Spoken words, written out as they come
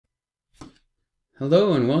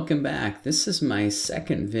Hello and welcome back. This is my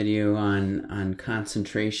second video on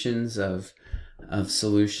concentrations of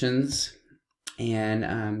solutions, and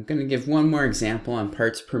I'm going to give one more example on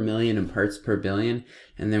parts per million and parts per billion,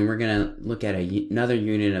 and then we're going to look at another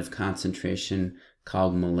unit of concentration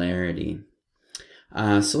called molarity.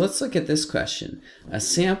 So let's look at this question. A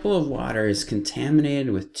sample of water is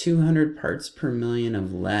contaminated with 200 parts per million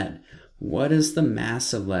of lead. What is the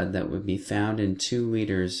mass of lead that would be found in 2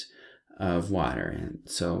 liters of water? And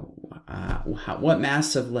so what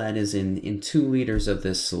mass of lead is in 2 liters of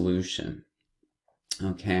this solution?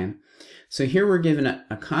 Okay, so here we're given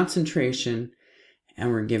a concentration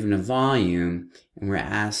and we're given a volume, and we're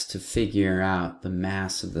asked to figure out the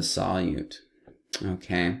mass of the solute.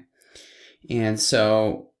 Okay, and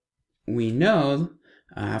so we know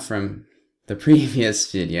from the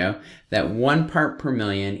previous video that 1 part per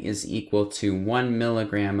million is equal to 1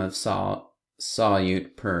 milligram of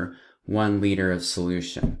solute per 1 liter of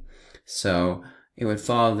solution. So it would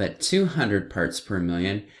follow that 200 parts per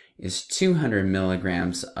million is 200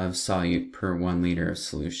 milligrams of solute per 1 liter of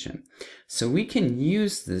solution. So we can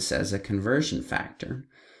use this as a conversion factor,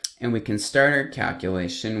 and we can start our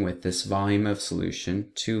calculation with this volume of solution,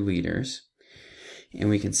 2 liters, and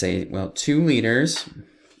we can say, well, 2 liters,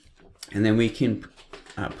 and then we can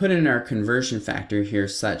put in our conversion factor here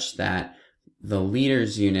such that the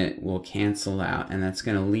liters unit will cancel out, and that's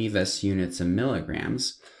going to leave us units of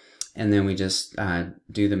milligrams. And then we just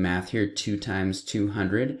do the math here. 2 times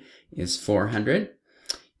 200 is 400.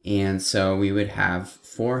 And so we would have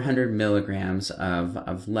 400 milligrams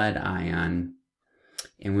of lead ion.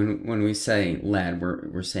 And when we say lead,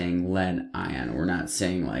 we're saying lead ion. We're not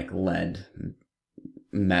saying like lead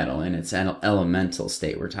metal in its elemental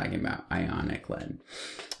state. We're talking about ionic lead.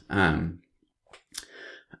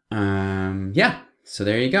 Yeah, so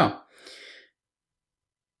there you go.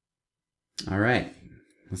 All right,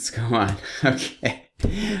 let's go on. Okay,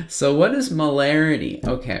 so what is molarity?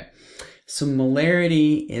 Okay, so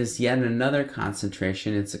molarity is yet another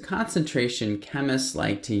concentration. It's a concentration chemists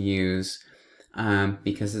like to use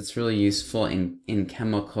because it's really useful in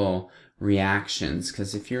chemical reactions.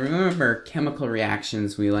 Because if you remember chemical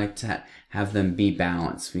reactions, we like to have them be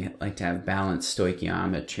balanced. We like to have balanced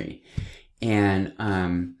stoichiometry. And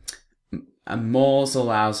moles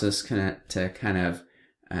allows us to kind of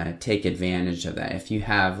take advantage of that. If you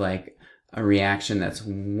have like a reaction that's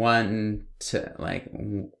 1 to like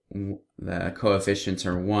the coefficients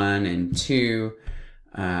are 1 and 2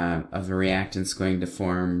 of the reactants going to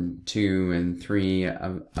form 2 and 3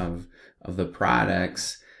 of the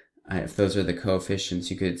products. If those are the coefficients,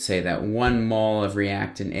 you could say that 1 mole of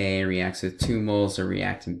reactant A reacts with 2 moles of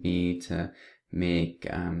reactant B to make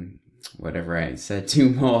whatever I said, 2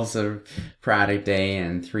 moles of product A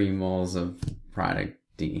and 3 moles of product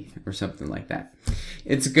D, or something like that.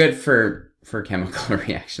 It's good for chemical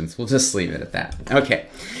reactions. We'll just leave it at that. Okay,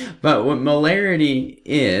 but what molarity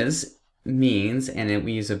means, and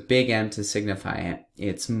we use a big M to signify it,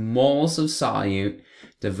 it's moles of solute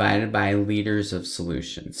divided by liters of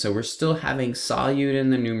solution. So we're still having solute in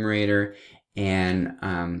the numerator and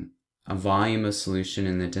a volume of solution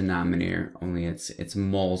in the denominator, only it's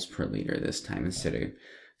moles per liter this time instead of,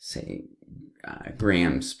 say,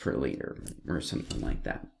 grams per liter or something like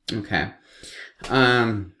that. Okay.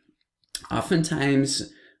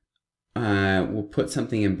 Oftentimes we'll put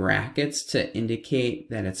something in brackets to indicate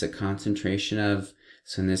that it's a concentration of,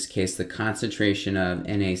 so in this case the concentration of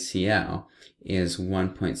NaCl is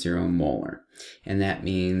 1.0 molar, and that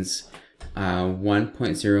means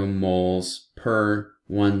 1.0 moles per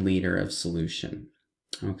 1 liter of solution.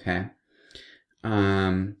 Okay,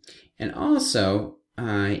 and also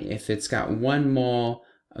if it's got 1 mole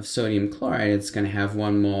of sodium chloride, it's going to have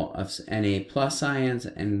 1 mole of Na plus ions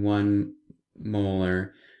and 1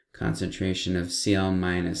 molar concentration of Cl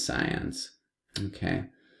minus ions. Okay,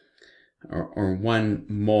 or 1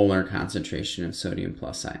 molar concentration of sodium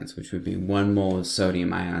plus ions, which would be 1 mole of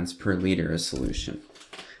sodium ions per liter of solution.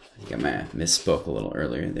 I think I misspoke a little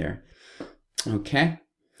earlier there. Okay.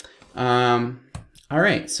 All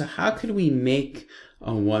right, so how could we make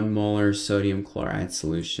a 1 molar sodium chloride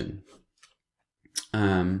solution?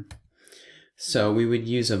 So we would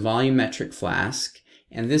use a volumetric flask,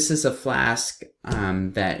 and this is a flask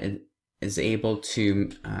that is able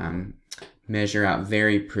to measure out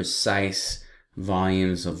very precise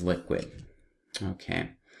volumes of liquid.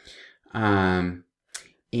 Okay.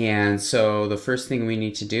 And so the first thing we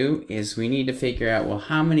need to do is we need to figure out, well,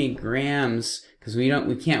 how many grams, because we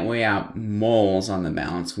can't weigh out moles on the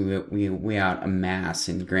balance. We weigh out a mass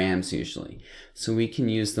in grams usually. So we can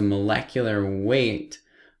use the molecular weight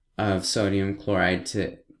of sodium chloride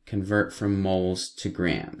to convert from moles to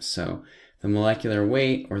grams. So the molecular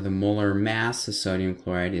weight, or the molar mass of sodium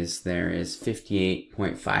chloride, is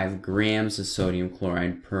 58.5 grams of sodium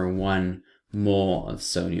chloride per 1 mole of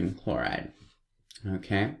sodium chloride.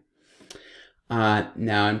 Okay.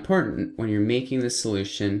 Now, important, when you're making the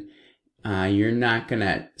solution, you're not going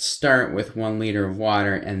to start with 1 liter of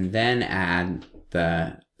water and then add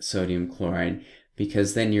the sodium chloride,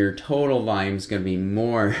 because then your total volume is going to be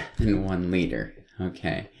more than 1 liter.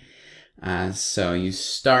 Okay. So you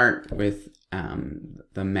start with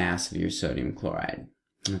the mass of your sodium chloride.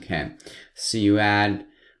 Okay. So you add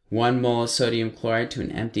 1 mole of sodium chloride to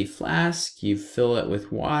an empty flask, you fill it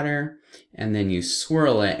with water, and then you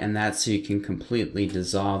swirl it, and that's so you can completely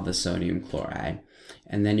dissolve the sodium chloride.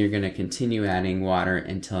 And then you're going to continue adding water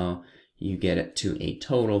until you get it to a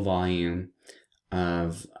total volume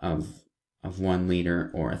of 1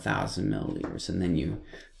 liter or 1,000 milliliters. And then you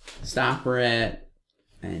stopper it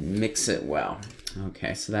and mix it well.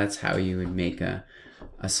 Okay, so that's how you would make a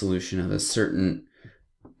solution of a certain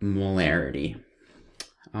molarity.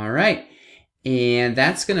 All right, and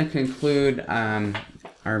that's going to conclude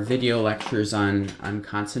our video lectures on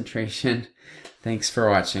concentration. Thanks for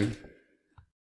watching.